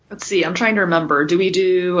Let's see, I'm trying to remember. Do we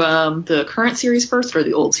do the current series first or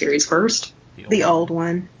the old series first? The old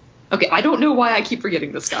one. Okay, I don't know why I keep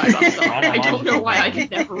forgetting this, guys. I'm sorry. I don't know why I can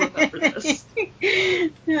never remember this.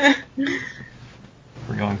 We're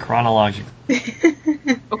going chronological.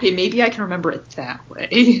 Okay, maybe I can remember it that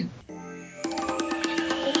way.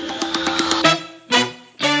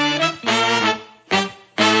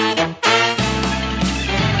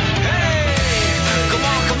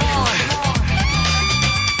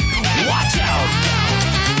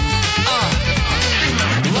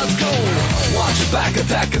 Back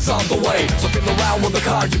attack is on the way. Flipping around with the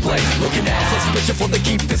card you play. Looking at suspicion for the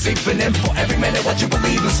keep deceiving in. For every minute what you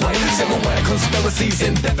believe is way. Silhouette conspiracies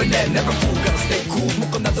indefinite. Never fool, gotta stay cool.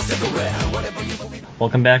 Smoke another cigarette. Whatever you believe.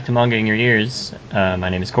 Welcome back to Manga in Your Ears. My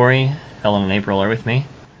name is Corey. Helen and April are with me.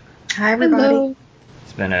 Hi, everybody. Hello.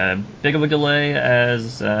 It's been a big of a delay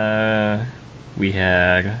as we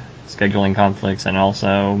had scheduling conflicts and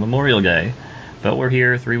also Memorial Day. But we're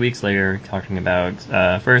here 3 weeks later talking about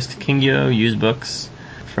first Kingyo used books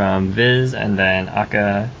from Viz and then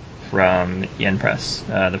Aka from Yen Press.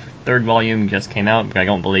 The third volume just came out, but I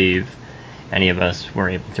don't believe any of us were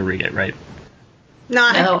able to read it, right?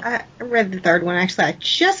 No, I read the third one, actually. I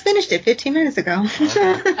just finished it 15 minutes ago.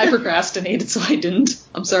 I procrastinated, so I didn't.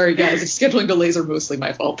 I'm sorry, guys. The scheduling delays are mostly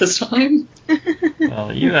my fault this time.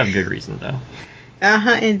 Well, you have good reason, though.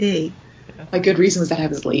 Uh-huh, indeed. My good reason is that I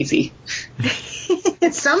was lazy.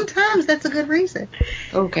 Sometimes that's a good reason.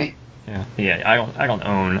 Okay. Yeah. I don't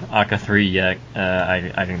own Aka 3 yet.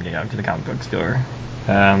 I didn't get out to the comic book store.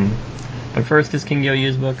 But first is Kingyo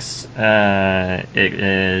used books. It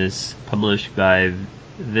is published by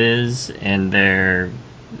Viz and their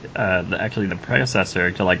actually the predecessor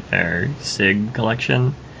to like their SIG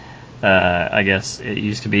collection. I guess it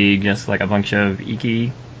used to be just like a bunch of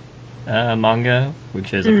Iki manga,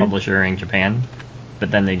 which is a publisher in Japan, but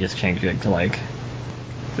then they just changed it to like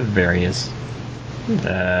various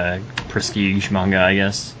prestige manga, I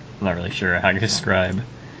guess. I'm not really sure how to describe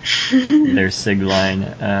their SIG line.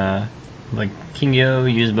 Like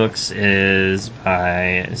Kingyo used books is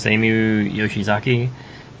by Seimu Yoshizaki.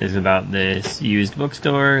 It's about this used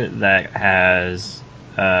bookstore that has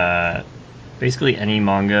basically any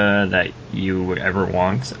manga that you would ever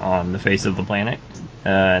want on the face of the planet.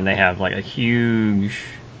 And they have like a huge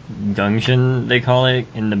dungeon, they call it,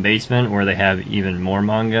 in the basement where they have even more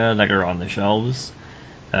manga that are on the shelves.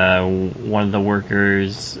 One of the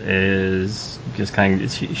workers is just kind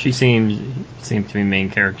of, she seems to be main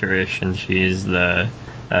character-ish, and she's the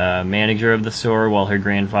manager of the store while her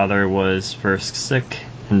grandfather was first sick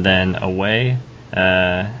and then away.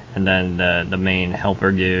 And then the main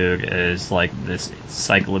helper dude is like this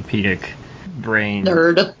encyclopedic brain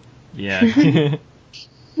Nerd. Yeah.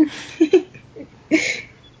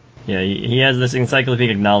 Yeah, he has this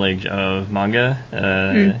encyclopedic knowledge of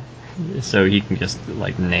manga, so he can just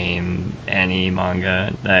like name any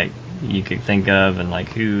manga that you could think of and like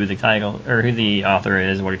who the title or who the author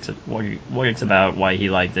is, what it's about, why he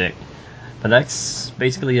liked it. But that's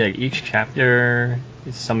basically like each chapter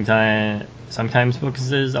sometimes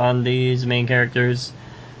focuses on these main characters,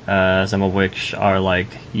 some of which are like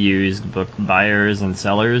used book buyers and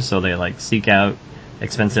sellers, so they like seek out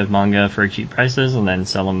expensive manga for cheap prices and then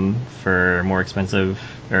sell them for more expensive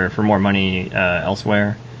or for more money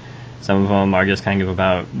elsewhere. Some of them are just kind of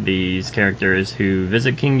about these characters who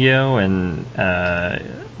visit Kingyo and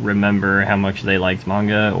remember how much they liked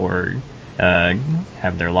manga or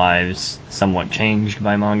have their lives somewhat changed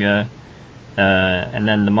by manga. And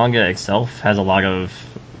then the manga itself has a lot of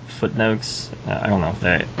footnotes. I don't know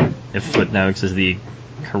if footnotes is the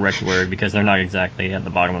correct word because they're not exactly at the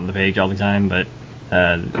bottom of the page all the time, but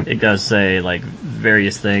it does say like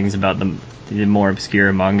various things about the more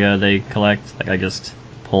obscure manga they collect. Like I just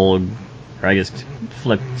flipped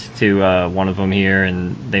to one of them here,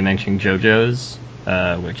 and they mentioned JoJo's,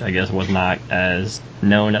 which I guess was not as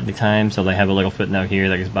known at the time. So they have a little footnote here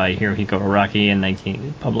that is by Hirohiko Araki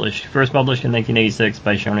first published in 1986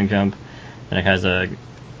 by Shonen Jump, and it has a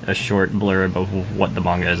short blurb of what the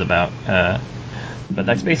manga is about. But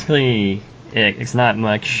that's basically it. It's not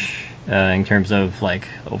much in terms of like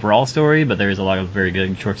overall story, but there's a lot of very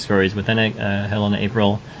good short stories within it. Helen and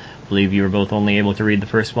April, I believe you were both only able to read the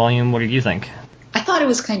first volume. What did you think? I thought it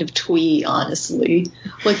was kind of twee, honestly.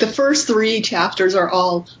 Like the first 3 chapters are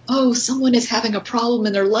all, oh, someone is having a problem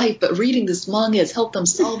in their life, but reading this manga has helped them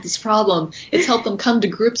solve this problem. It's helped them come to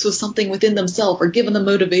grips with something within themselves or given them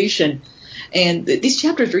motivation. And these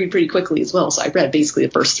chapters read pretty quickly as well, so I read basically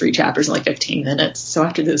the first 3 chapters in like 15 minutes. So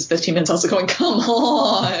after those 15 minutes, I was going, come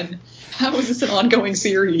on! How is this an ongoing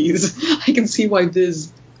series? I can see why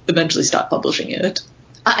Viz eventually stopped publishing it.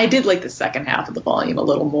 I did like the second half of the volume a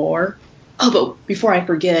little more. Oh, but before I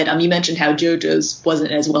forget, you mentioned how JoJo's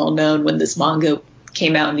wasn't as well known when this manga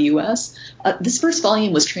came out in the U.S. This first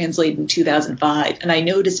volume was translated in 2005, and I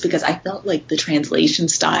noticed because I felt like the translation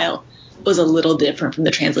style was a little different from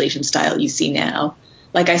the translation style you see now.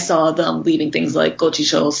 Like I saw them leaving things like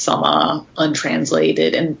Gochisho-sama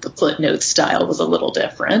untranslated, and the footnote style was a little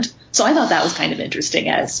different. So I thought that was kind of interesting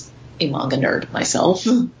as a manga nerd myself,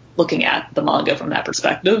 looking at the manga from that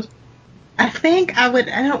perspective. I think I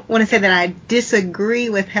don't want to say that I disagree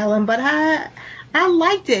with Helen, but I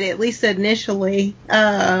liked it, at least initially.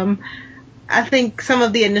 I think some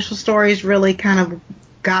of the initial stories really kind of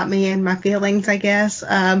got me in my feelings, I guess.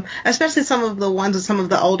 Especially some of the ones with some of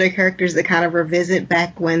the older characters that kind of revisit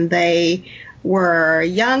back when they were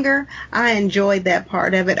younger. I enjoyed that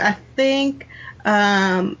part of it. I think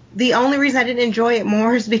the only reason I didn't enjoy it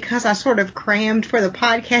more is because I sort of crammed for the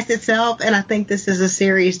podcast itself, and I think this is a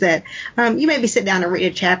series that you maybe sit down and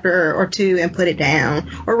read a chapter or two and put it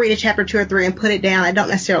down, or read a chapter 2 or 3 and put it down. I don't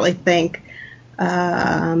necessarily think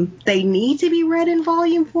they need to be read in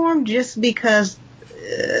volume form, just because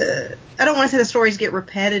I don't want to say the stories get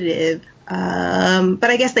repetitive, but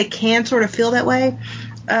I guess they can sort of feel that way.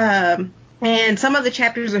 And some of the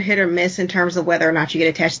chapters are hit or miss in terms of whether or not you get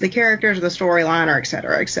attached to the characters or the storyline, or et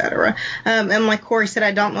cetera, et cetera. And like Corey said,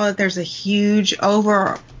 I don't know that there's a huge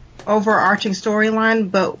overarching storyline,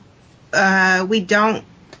 but we don't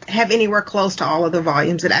have anywhere close to all of the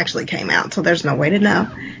volumes that actually came out, so there's no way to know.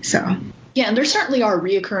 So yeah, and there certainly are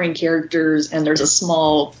reoccurring characters, and there's a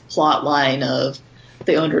small plot line of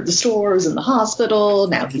the owner of the stores in the hospital,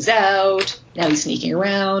 now he's out, now he's sneaking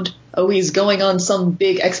around. Oh, he's going on some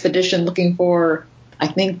big expedition looking for, I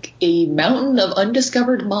think, a mountain of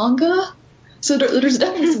undiscovered manga. So there's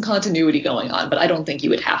definitely some continuity going on, but I don't think you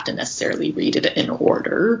would have to necessarily read it in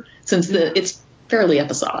order, since it's fairly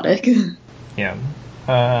episodic. Yeah.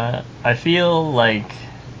 I feel like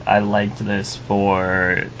I liked this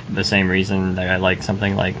for the same reason that I like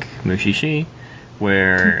something like Mushishi,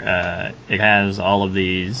 where it has all of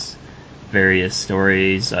these various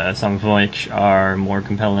stories, some of which are more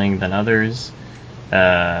compelling than others,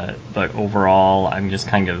 but overall I'm just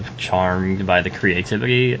kind of charmed by the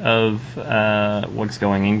creativity of what's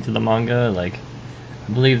going into the manga. Like,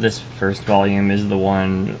 I believe this first volume is the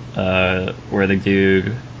one where the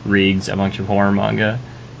dude reads a bunch of horror manga,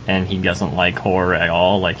 and he doesn't like horror at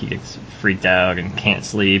all. Like, he gets freaked out and can't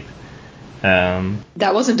sleep.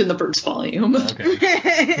 That wasn't in the first volume.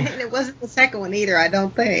 Okay. And it wasn't the second one either, I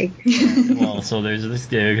don't think. Well, so there's this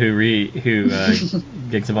dude who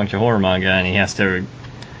gets a bunch of horror manga, and he has to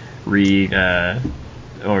read,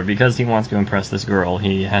 or because he wants to impress this girl,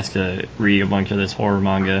 he has to read a bunch of this horror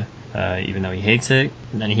manga, even though he hates it.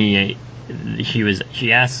 And then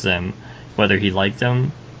she asks him whether he liked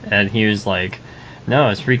them, and he was like, no, I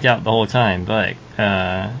was freaked out the whole time, but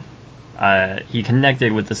he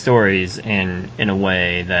connected with the stories in a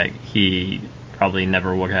way that he probably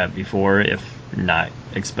never would have before if not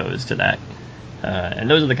exposed to that. And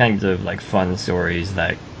those are the kinds of like fun stories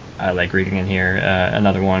that I like reading in here.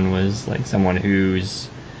 Another one was like someone who's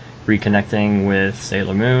reconnecting with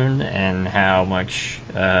Sailor Moon and how much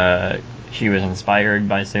she was inspired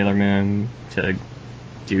by Sailor Moon to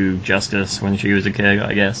do justice when she was a kid,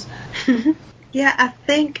 I guess. Yeah, I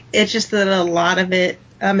think it's just that a lot of it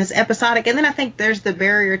is episodic, and then I think there's the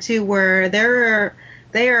barrier too, where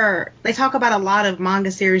they talk about a lot of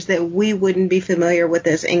manga series that we wouldn't be familiar with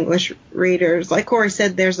as English readers. Like Corey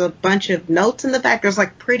said, there's a bunch of notes in the back. There's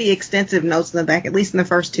like pretty extensive notes in the back, at least in the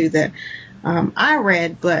first 2 that I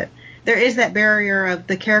read. But there is that barrier of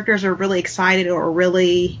the characters are really excited or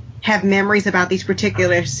really have memories about these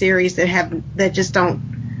particular series that just don't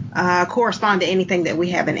correspond to anything that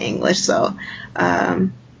we have in English. So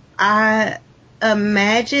I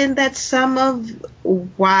imagine that some of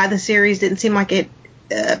why the series didn't seem like it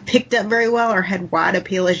picked up very well or had wide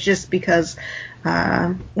appeal is just because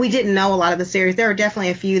we didn't know a lot of the series. There are definitely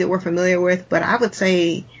a few that we're familiar with, but I would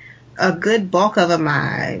say a good bulk of them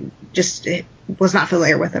I just was not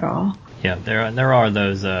familiar with at all. Yeah, there are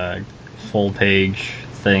those full page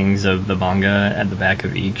things of the manga at the back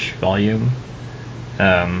of each volume.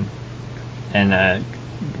 And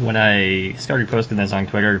when I started posting this on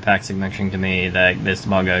Twitter, Paxik mentioned to me that this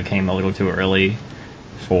manga came a little too early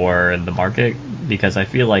for the market, because I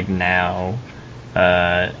feel like now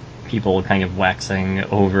people kind of waxing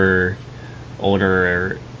over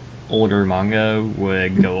older manga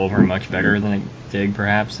would go over much better than it did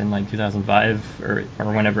perhaps in like 2005 or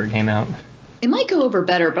whenever it came out. It might go over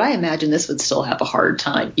better, but I imagine this would still have a hard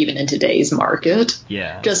time even in today's market.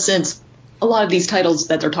 Yeah. Just since a lot of these titles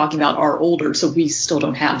that they're talking about are older, so we still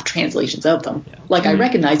don't have translations of them. Yeah. Like, I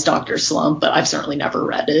recognize Dr. Slump, but I've certainly never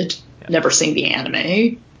read it, never seen the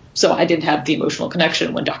anime. So I didn't have the emotional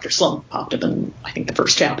connection when Dr. Slump popped up in, I think, the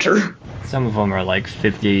first chapter. Some of them are like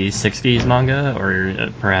 50s, 60s manga,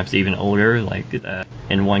 or perhaps even older. Like,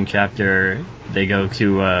 in one chapter, they go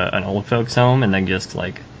to an old folks' home, and then just,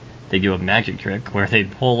 like, they do a magic trick where they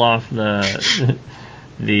pull off the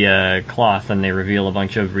the cloth, and they reveal a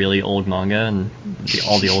bunch of really old manga, and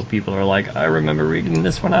all the old people are like, I remember reading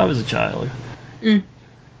this when I was a child. Mm.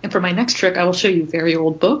 And for my next trick, I will show you very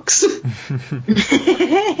old books.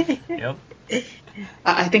 Yep.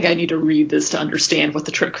 I think I need to read this to understand what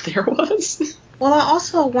the trick there was. Well, I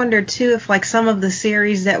also wonder, too, if, like, some of the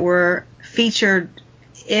series that were featured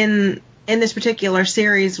in this particular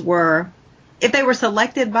series if they were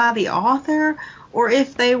selected by the author, or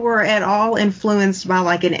if they were at all influenced by,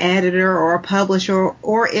 like, an editor or a publisher,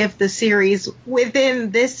 or if the series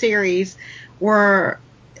within this series were,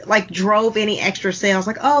 like, drove any extra sales.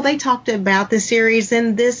 Like, oh, they talked about this series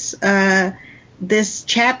in this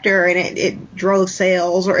chapter, and it drove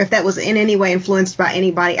sales, or if that was in any way influenced by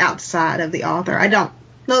anybody outside of the author. I don't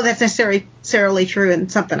know that's necessarily true,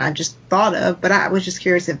 and something I just thought of, but I was just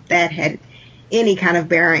curious if that had any kind of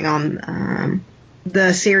bearing on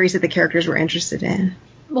the series that the characters were interested in.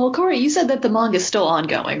 Well, Corey, you said that the manga is still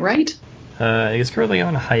ongoing, right? It's currently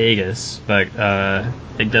on hiatus, but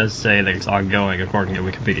it does say that it's ongoing according to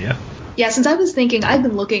Wikipedia. Yeah, since I was thinking, I've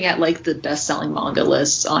been looking at, like, the best-selling manga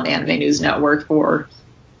lists on Anime News Network for,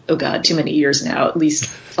 oh god, too many years now, at least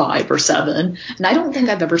 5 or 7, and I don't think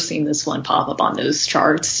I've ever seen this one pop up on those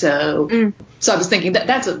charts, so I was thinking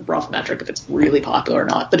that's a rough metric if it's really popular or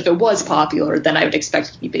not, but if it was popular, then I would expect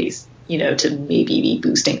it to be based, to maybe be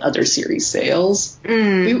boosting other series sales.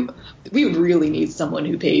 We would really need someone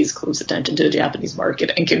who pays close attention to the Japanese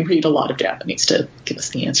market and can read a lot of Japanese to give us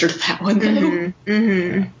the answer to that one, though.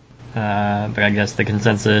 But I guess the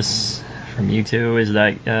consensus from you two is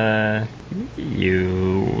that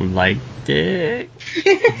you liked it.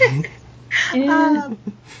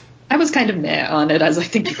 I was kind of meh on it, as I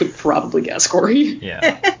think you could probably guess, Corey.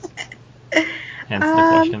 Yeah. Hence the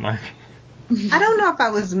question mark. I don't know if I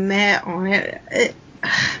was meh on it.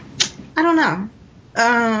 I don't know.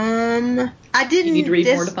 I didn't. You need to read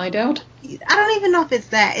more to find out? I don't even know if it's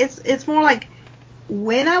that. It's more like,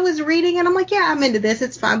 when I was reading it, I'm like, yeah, I'm into this,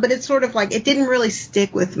 it's fine, but it's sort of like, it didn't really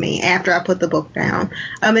stick with me after I put the book down.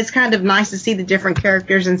 It's kind of nice to see the different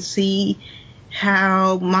characters and see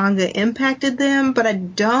how manga impacted them, but I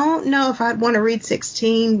don't know if I'd want to read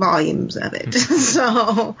 16 volumes of it.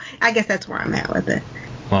 So I guess that's where I'm at with it.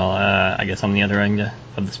 Well, I guess on the other end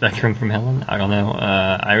of the spectrum from Helen, I don't know.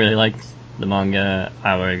 I really liked the manga.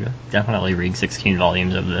 I would definitely read 16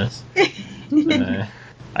 volumes of this.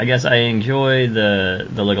 I guess I enjoy the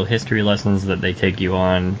little history lessons that they take you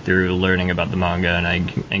on through learning about the manga, and I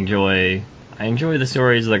enjoy the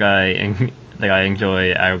stories that I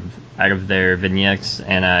enjoy out of their vignettes,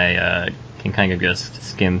 and I can kind of just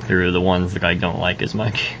skim through the ones that I don't like as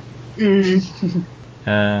much.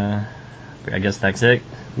 I guess that's it.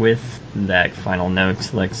 With that final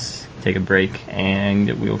note, let's take a break, and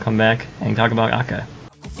we will come back and talk about Aka.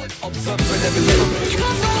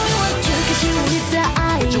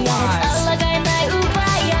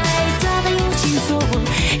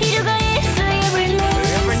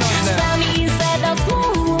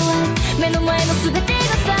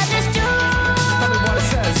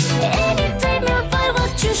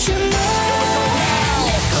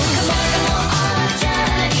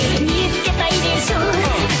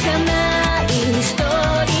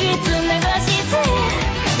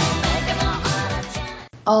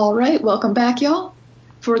 All right, welcome back, y'all.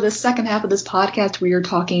 For the second half of this podcast, we are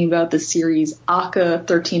talking about the series Aka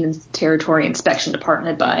 13 Territory Inspection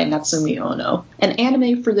Department by Natsumi Ono. An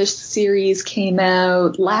anime for this series came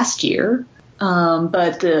out last year,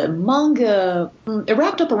 but the manga, it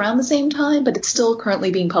wrapped up around the same time, but it's still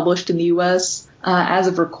currently being published in the US. As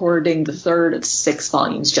of recording, the third of 6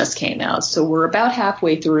 volumes just came out, so we're about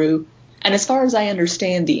halfway through. And as far as I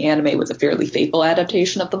understand, the anime was a fairly faithful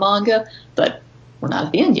adaptation of the manga, but we're not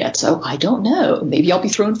at the end yet, so I don't know. Maybe I'll be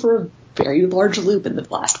thrown for a very large loop in the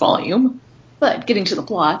last volume. But getting to the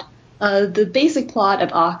plot, the basic plot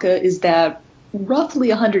of Aka is that roughly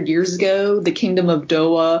 100 years ago, the kingdom of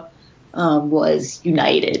Dowa was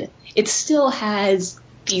united. It still has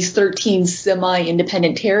these 13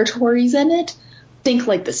 semi-independent territories in it. Think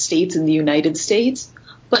like the states in the United States,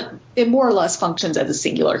 but it more or less functions as a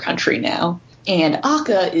singular country now. And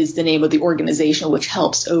Aka is the name of the organization which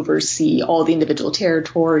helps oversee all the individual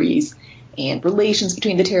territories and relations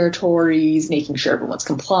between the territories, making sure everyone's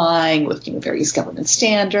complying with various government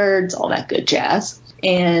standards, all that good jazz.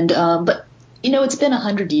 And but it's been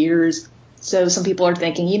 100 years, so some people are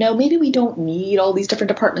thinking, maybe we don't need all these different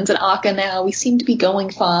departments in Akka now. We seem to be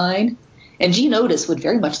going fine. And Gene Otis would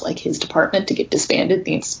very much like his department to get disbanded,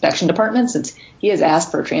 the inspection department, since he has asked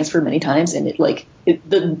for a transfer many times, and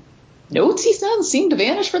the notes he sends seem to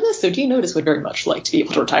vanish for this. So Gene Otis would very much like to be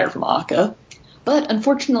able to retire from Akka. But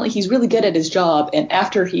unfortunately, he's really good at his job, and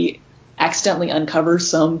after he accidentally uncovers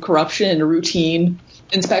some corruption in a routine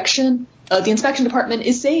inspection, the inspection department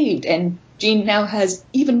is saved, and Gene now has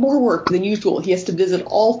even more work than usual. He has to visit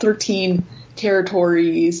all 13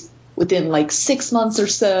 territories within 6 months or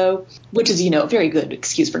so, which is, a very good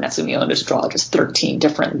excuse for Natsumi Ono to draw just 13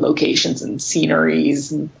 different locations and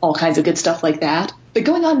sceneries and all kinds of good stuff like that. But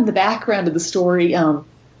going on in the background of the story,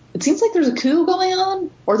 it seems like there's a coup going on,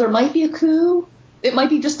 or there might be a coup. It might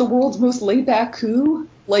be just the world's most laid-back coup.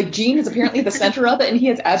 Gene is apparently at the center of it, and he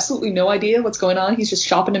has absolutely no idea what's going on. He's just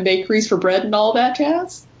shopping in bakeries for bread and all that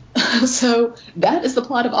jazz. So that is the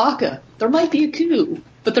plot of Akka. There might be a coup,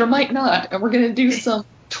 but there might not, and we're going to do some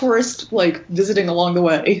tourist visiting along the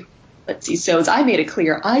way. Let's see. So as I made it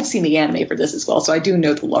clear, I've seen the anime for this as well, so I do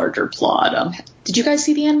know the larger plot. Did you guys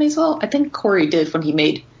see the anime as well? I think Corey did when he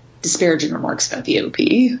made disparaging remarks about the OP.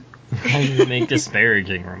 I didn't make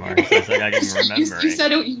disparaging remarks. It's I can remember you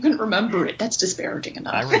said you couldn't remember it. That's disparaging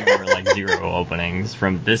enough. I remember 0 openings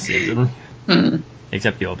from this season,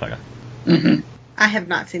 except the Opera. Mm-hmm. I have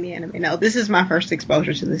not seen the anime. No, this is my first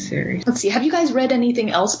exposure to this series. Let's see. Have you guys read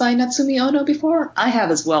anything else by Natsumi Ono before? I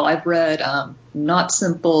have as well. I've read Not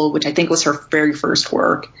Simple, which I think was her very first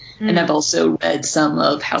work, and I've also read some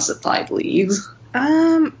of House of Five Leaves.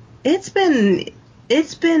 It's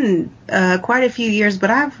been quite a few years,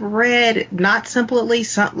 but I've read Not Simple, at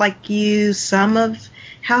least some of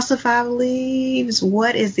House of Five Leaves.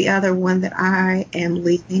 What is the other one that I am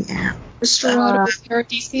leaving out? Restorato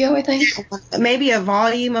Paradiso, I think. Maybe a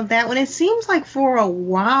volume of that one. It seems like for a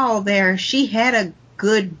while there, she had a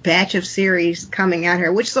good batch of series coming out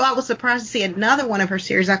here, so I was surprised to see another one of her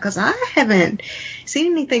series out, because I haven't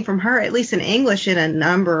seen anything from her, at least in English, in a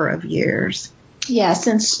number of years. Yeah,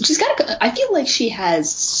 since she's I feel like she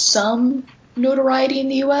has some notoriety in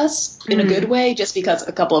the U.S. in a good way, just because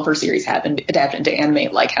a couple of her series have been adapted into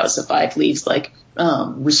anime, like House of Five Leaves,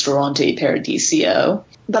 Ristorante Paradiso.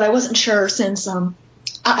 But I wasn't sure since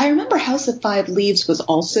I remember House of Five Leaves was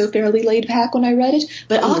also fairly laid back when I read it,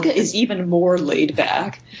 but Akka is even more laid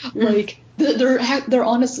back. There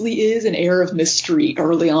honestly is an air of mystery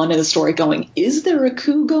early on in the story going, is there a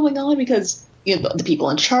coup going on? Because the people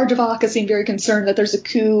in charge of Akka seem very concerned that there's a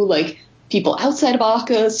coup. People outside of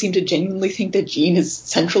Akka seem to genuinely think that Gene is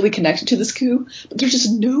centrally connected to this coup, but there's just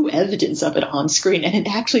no evidence of it on screen, and it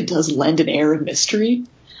actually does lend an air of mystery.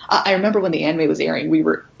 I remember when the anime was airing, we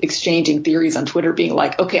were exchanging theories on Twitter, being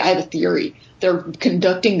like, okay, I have a theory. They're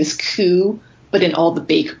conducting this coup, but in all the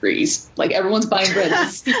bakeries. Everyone's buying bread. This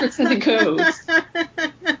is secret sending codes.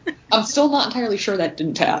 I'm still not entirely sure that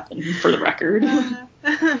didn't happen, for the record.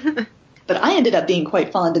 But I ended up being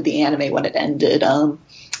quite fond of the anime when it ended.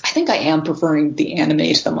 I think I am preferring the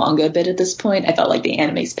anime to the manga a bit at this point. I felt like the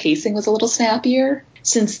anime's pacing was a little snappier.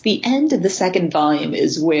 Since the end of the second volume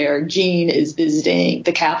is where Gene is visiting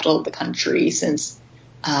the capital of the country, since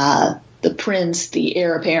the prince, the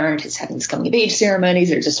heir apparent, is having these coming-of-age ceremonies.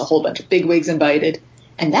 There's just a whole bunch of bigwigs invited.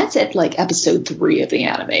 And that's at episode 3 of the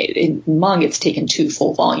anime. In manga, it's taken 2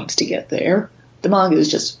 full volumes to get there. The manga is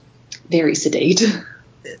just very sedate.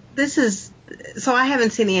 So I haven't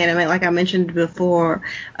seen the anime, like I mentioned before,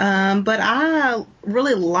 but I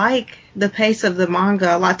really like the pace of the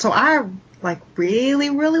manga a lot. So I really,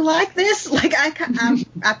 really like this.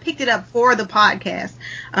 I picked it up for the podcast,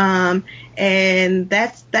 and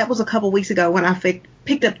that was a couple weeks ago when I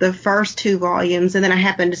picked up the first 2 volumes, and then I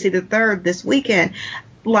happened to see the third this weekend.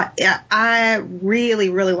 I really,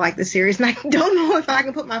 really like the series, and I don't know if I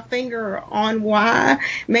can put my finger on why.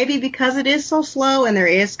 Maybe because it is so slow and there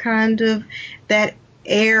is kind of that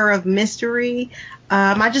air of mystery.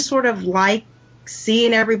 I just sort of like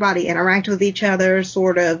seeing everybody interact with each other.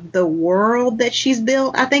 Sort of the world that she's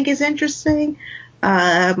built, I think, is interesting.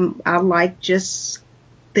 I like just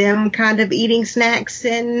them kind of eating snacks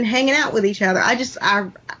and hanging out with each other.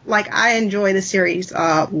 I enjoy the series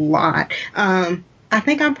a lot. I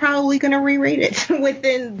think I'm probably going to reread it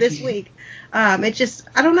within this week. It's just,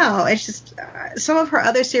 I don't know. It's just some of her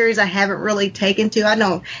other series I haven't really taken to. I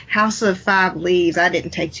know House of Five Leaves I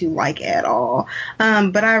didn't take to at all.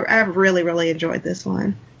 But I really, really enjoyed this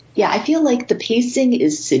one. Yeah, I feel like the pacing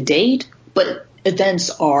is sedate, but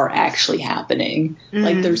events are actually happening.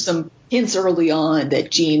 There's some hints early on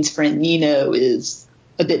that Jean's friend Nino is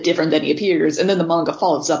a bit different than he appears, and then the manga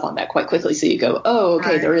follows up on that quite quickly, so you go, oh, okay,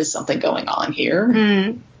 Right. there is something going on here.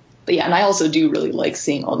 Mm. But yeah, and I also do really like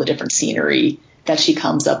seeing all the different scenery that she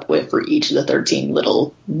comes up with for each of the 13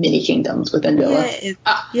 little mini kingdoms within Noah.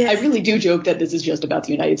 I really do joke that this is just about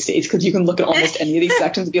the United States, because you can look at almost any of these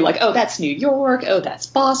sections and be like, oh, that's New York, oh, that's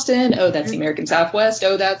Boston, oh, that's the American Southwest,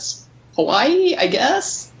 oh, that's Hawaii, I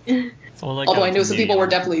guess. So, like, Although I know some people were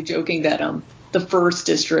definitely joking that the first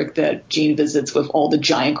district that Jean visits with all the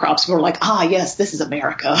giant crops, were like, ah, yes, this is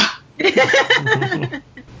America.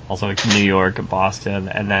 Also, like, New York, Boston,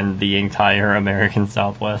 and then the entire American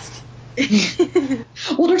Southwest.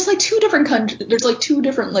 Well, there's like two different countries. There's like two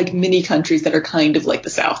different like mini countries that are kind of like the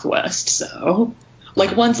Southwest. So,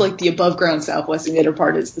 like one's like the above ground Southwest, and the other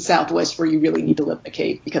part is the Southwest where you really need to live in a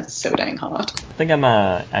cave because it's so dang hot. I think I'm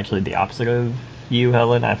actually the opposite of you,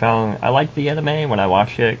 Helen. I liked the anime when I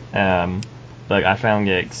watched it, but I found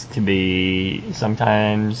it to be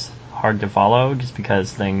sometimes hard to follow just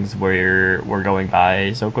because things were going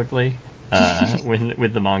by so quickly.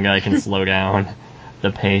 With the manga, I can slow down the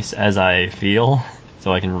pace as I feel,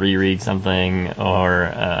 so I can reread something,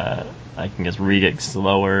 or I can just read it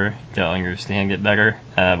slower to understand it better.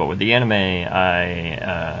 But with the anime, I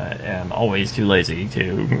am always too lazy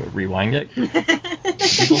to rewind it.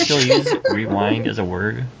 People still use rewind as a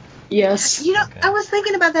word? Yes. You know, Okay. I was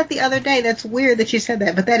thinking about that the other day. That's weird that you said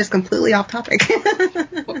that, but that is completely off topic.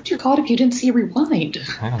 What would you call it if you didn't see rewind?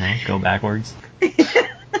 I don't know, go backwards. Because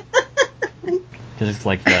it's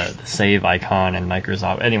like the save icon in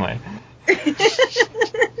Microsoft. Anyway.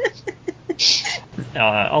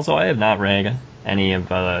 Also, I have not read any of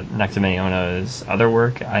Natsume Ono's other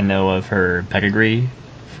work. I know of her pedigree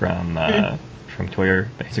from Twitter,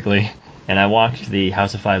 basically. And I watched the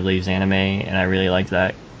House of Five Leaves anime, and I really liked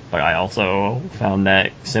that. But I also found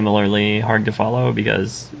that similarly hard to follow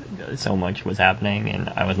because so much was happening, and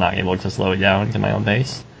I was not able to slow it down to my own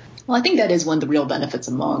pace. Well, I think that is one of the real benefits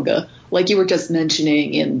of manga. Like you were just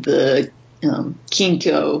mentioning in the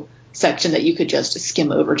Kinko section that you could just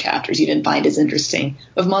skim over chapters you didn't find as interesting.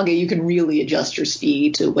 With manga, you can really adjust your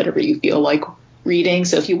speed to whatever you feel like reading.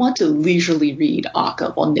 So if you want to leisurely read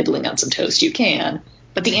Akka while nibbling on some toast, you can.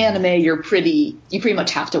 But the anime, you pretty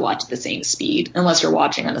much have to watch at the same speed, unless you're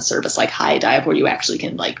watching on a service like High Dive where you actually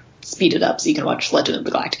can like speed it up so you can watch Legend of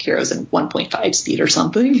the Galactic Heroes in 1.5 speed or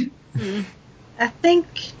something. I think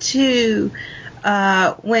too,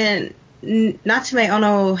 when Natsume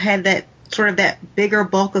Ono had that sort of that bigger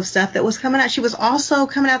bulk of stuff that was coming out, she was also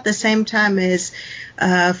coming out the same time as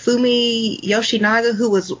Fumi Yoshinaga, who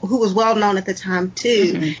was well known at the time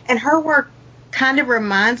too, and her work kind of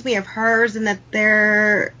reminds me of hers in that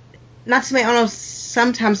Natsume Ono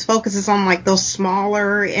sometimes focuses on like those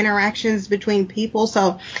smaller interactions between people.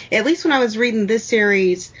 So at least when I was reading this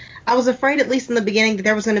series, I was afraid, at least in the beginning, that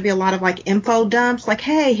there was going to be a lot of like info dumps. Like,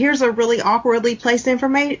 hey, here's a really awkwardly placed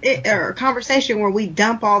information or conversation where we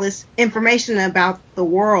dump all this information about the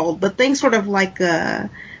world, but things sort of like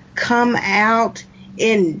come out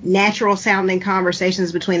in natural sounding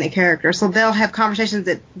conversations between the characters. So they'll have conversations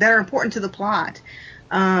that are important to the plot,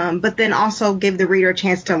 but then also give the reader a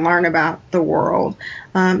chance to learn about the world.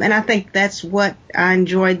 And I think that's what I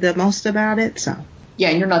enjoyed the most about it. So yeah,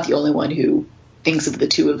 and you're not the only one who thinks of the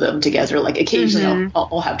two of them together. Like occasionally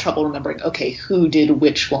I'll have trouble remembering, okay, who did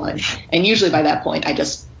which one? And usually by that point I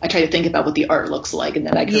try to think about what the art looks like, and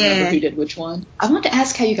then I can remember who did which one. I wanted to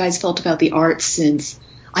ask how you guys felt about the art, since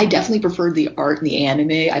I definitely preferred the art in the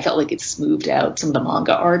anime. I felt like it smoothed out some of the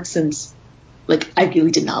manga art, since like I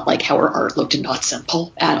really did not like how her art looked not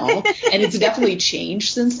simple at all. And it's definitely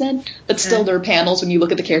changed since then, but still there are panels when you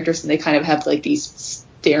look at the characters and they kind of have like these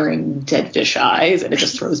staring dead fish eyes, and it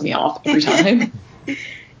just throws me off every time.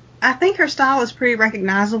 I think her style is pretty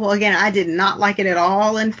recognizable. Again, I did not like it at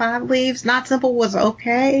all in Five Leaves. Not Simple was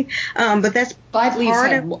okay, but that's Five Leaves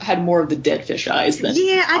had more of the dead fish eyes than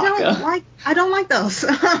Akka. I don't like those. So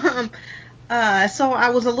I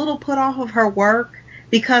was a little put off of her work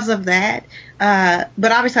because of that.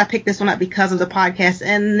 But obviously I picked this one up because of the podcast,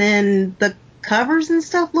 and then the covers and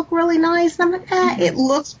stuff look really nice. And I'm like, it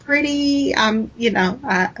looks pretty. I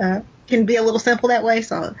can be a little simple that way.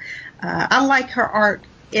 So I like her art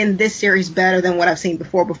in this series better than what I've seen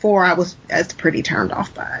before. Before I was pretty turned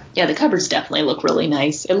off by it. Yeah, the covers definitely look really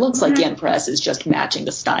nice. It looks like Yen Press is just matching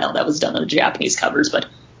the style that was done on the Japanese covers, but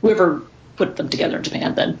whoever put them together in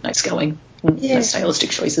Japan, then nice going. Nice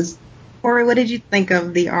stylistic choices. Corey, what did you think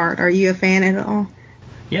of the art? Are you a fan at all?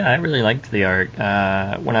 Yeah, I really liked the art.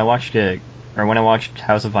 When I watched it when I watched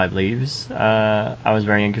House of Five Leaves, I was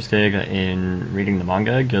very interested in reading the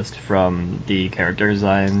manga just from the character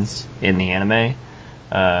designs in the anime.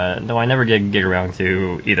 Though I never did get around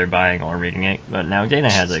to either buying or reading it, but now Dana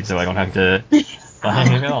has it, so I don't have to buy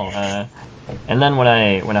it at all. And then when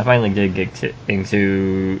I finally did get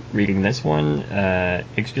into reading this one,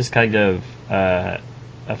 it's just kind of a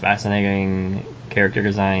fascinating character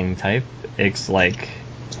design type. It's like,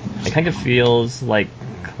 it kind of feels like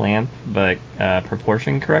Clamp, but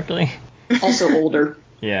proportioned correctly. Also older.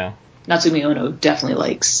 Yeah. Natsumi Ono definitely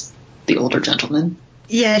likes the older gentleman.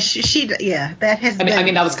 Yeah, yeah, that has I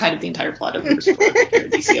mean, that was kind of the entire plot of First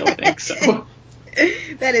DCO, I think, so.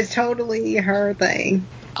 That is totally her thing.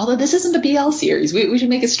 Although this isn't a BL series, we should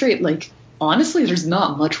make it straight. Like, honestly, there's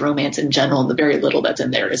not much romance in general, and the very little that's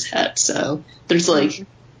in there is het. So there's, like,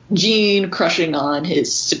 Jean crushing on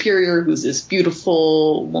his superior, who's this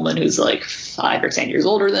beautiful woman who's, like, 5 or 10 years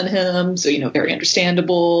older than him, so, very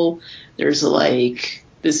understandable. There's, like,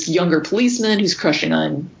 this younger policeman who's crushing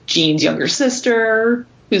on Jean's younger sister,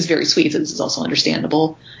 who's very sweet, so this is also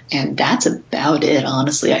understandable. And that's about it,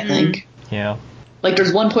 honestly, I think. Yeah. Like,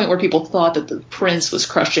 there's one point where people thought that the prince was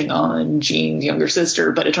crushing on Jean's younger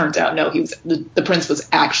sister, but it turns out, no, the prince was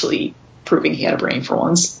actually proving he had a brain for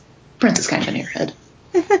once. Prince is kind of an airhead.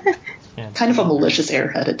 Yeah. Kind of a malicious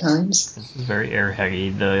airhead at times. This is very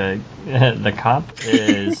airheady. The cop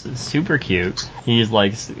is super cute. He's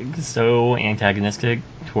like so antagonistic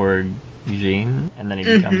toward Jean, and then he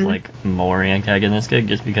becomes like more antagonistic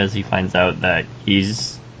just because he finds out that the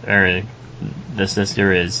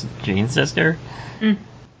sister is Jean's sister.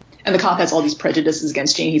 And the cop has all these prejudices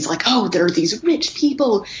against Jean. He's like, oh, there are these rich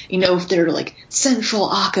people, if they're like central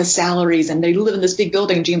Aka salaries and they live in this big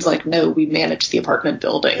building. And Jean's like, no, we manage the apartment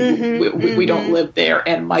building. We don't live there,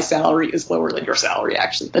 and my salary is lower than your salary,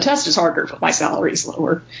 actually. The test is harder, but my salary is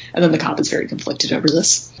lower. And then the cop is very conflicted over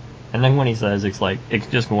this. And then when he says it's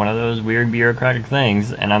just one of those weird bureaucratic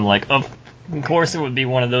things, and I'm like, of course it would be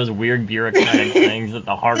one of those weird bureaucratic things that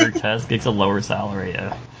the harder test gets a lower salary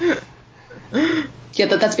of. Yeah,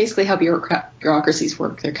 that's basically how bureaucracies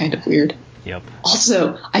work. They're kind of weird. Yep.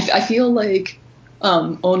 Also, I feel like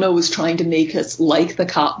Ono was trying to make us like the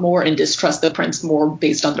cop more and distrust the prince more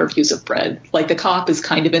based on their views of bread. Like, the cop is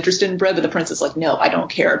kind of interested in bread, but the prince is like, no, I don't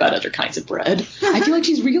care about other kinds of bread. I feel like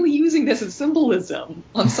she's really using this as symbolism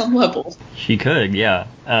on some level. She could, yeah.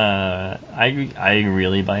 I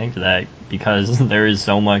really buy into that because there is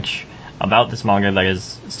so much about this manga that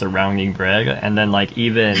is surrounding bread, and then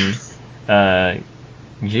even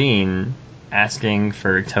Jean asking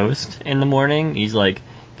for toast in the morning. He's like,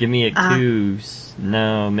 give me it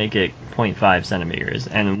no, make it 0.5 centimeters.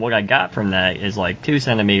 And what I got from that is 2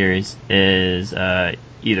 centimeters is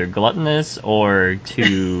either gluttonous or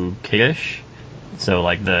too kiddish. So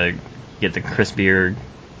get the crispier,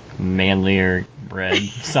 manlier bread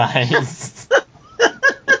size.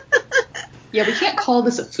 Yeah, we can't call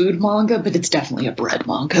this a food manga, but it's definitely a bread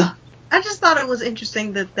manga. I just thought it was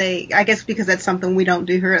interesting that I guess because that's something we don't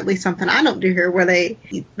do here, at least something I don't do here, where they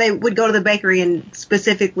would go to the bakery and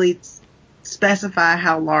specifically specify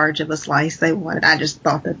how large of a slice they wanted. I just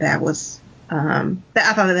thought that was, I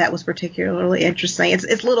thought that was particularly interesting.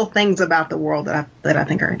 It's little things about the world that I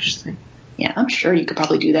think are interesting. Yeah, I'm sure you could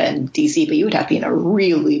probably do that in DC, but you would have to be in a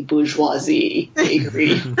really bourgeoisie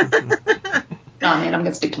bakery. Oh man, I'm going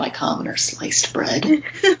to stick to my commoner sliced bread.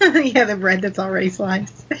 Yeah, the bread that's already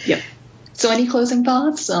sliced. Yep. So any closing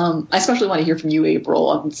thoughts? I especially want to hear from you,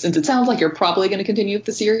 April, since it sounds like you're probably going to continue with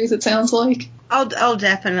the series, it sounds like. Oh,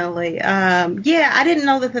 definitely. Yeah, I didn't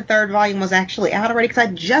know that the third volume was actually out already because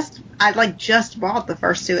I just bought the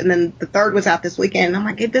first 2 and then the third was out this weekend. And I'm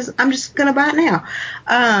like, I'm just going to buy it now.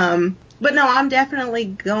 But no, I'm definitely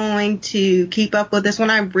going to keep up with this one.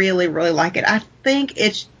 I really, really like it. I think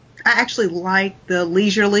I actually like the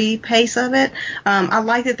leisurely pace of it. I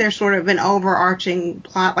like that there's sort of an overarching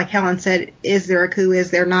plot. Like Helen said, is there a coup?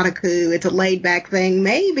 Is there not a coup? It's a laid back thing.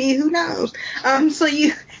 Maybe, who knows? So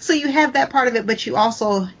you have that part of it, but you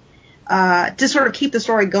also, to sort of keep the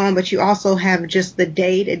story going, but you also have just the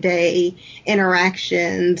day to day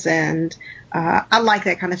interactions and, I like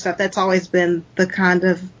that kind of stuff. That's always been the kind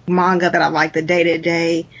of manga that I like, the day to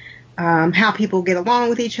day. How people get along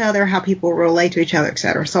with each other, how people relate to each other,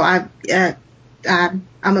 etc. So I'm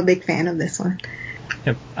a big fan of this one.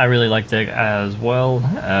 Yep, I really liked it as well.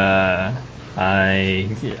 I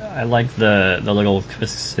liked the little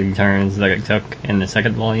twists and turns that it took in the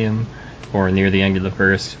second volume, or near the end of the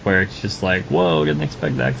first, where it's just like, whoa, didn't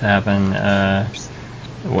expect that to happen.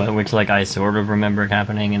 Which I sort of remember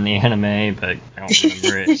happening in the anime, but I don't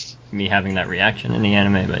remember me having that reaction in the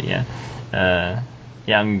anime. But yeah.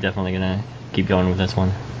 Yeah, I'm definitely gonna keep going with this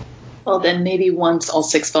one. Well, then maybe once all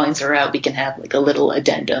 6 volumes are out, we can have like a little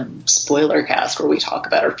addendum spoiler cast where we talk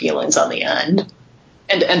about our feelings on the end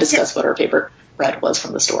and discuss what our favorite read was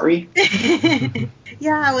from the story.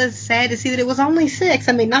 Yeah, I was sad to see that it was only 6.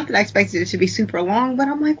 I mean, not that I expected it to be super long, but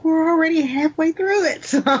I'm like, we're already halfway through it.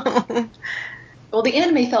 So, Well, the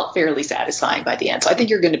anime felt fairly satisfying by the end, so I think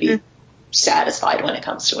you're going to be satisfied when it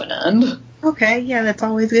comes to an end. Okay, yeah, that's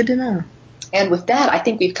always good to know. And with that, I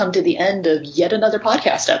think we've come to the end of yet another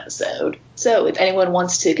podcast episode. So if anyone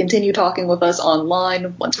wants to continue talking with us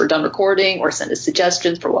online once we're done recording or send us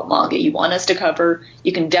suggestions for what manga you want us to cover,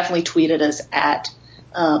 you can definitely tweet at us at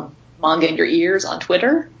Manga in Your Ears on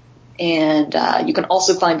Twitter. And you can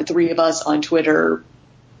also find the 3 of us on Twitter,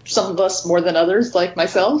 some of us more than others, like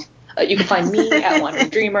myself. You can find me at Wandering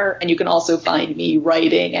Dreamer, and you can also find me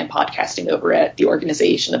writing and podcasting over at the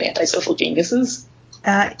Organization of Antisocial Geniuses.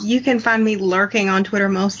 You can find me lurking on Twitter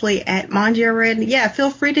mostly at Mangiared. Yeah, feel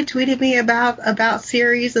free to tweet at me about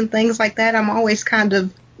series and things like that. I'm always kind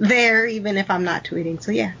of there, even if I'm not tweeting.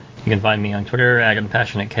 So yeah. You can find me on Twitter at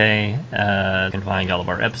CompassionateK. You can find all of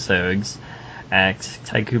our episodes at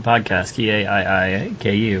Taiku Podcast,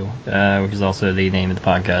 TAIIKU, which is also the name of the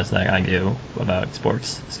podcast that I do about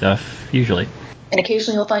sports stuff, usually. And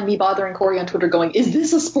occasionally you'll find me bothering Corey on Twitter going, is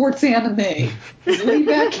this a sports anime? Is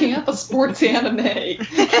Layback Camp a sports anime?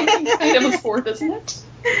 Camping's kind of a sport, isn't it?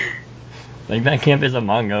 Layback Camp is a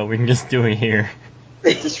manga. We can just do it here.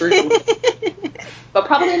 This is true. But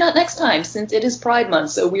probably not next time, since it is Pride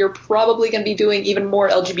Month, so we are probably going to be doing even more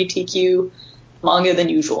LGBTQ manga than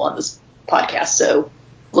usual on this podcast, so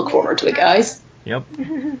look forward to it, guys. Yep.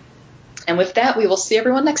 And with that, we will see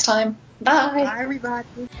everyone next time. Bye. Bye, everybody.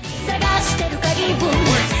 探してる鍵を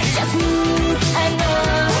Just I know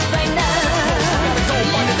by now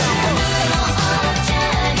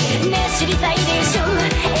ねえ知りたいでしょ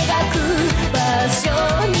描く場所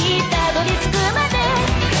にたどり着くまで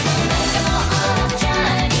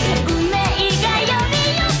運命が呼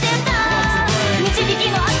び寄せた導き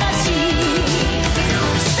の証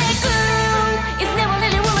Stay cool It's never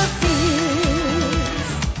really will cease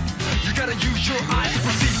You gotta use your eyes to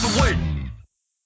perceive the way.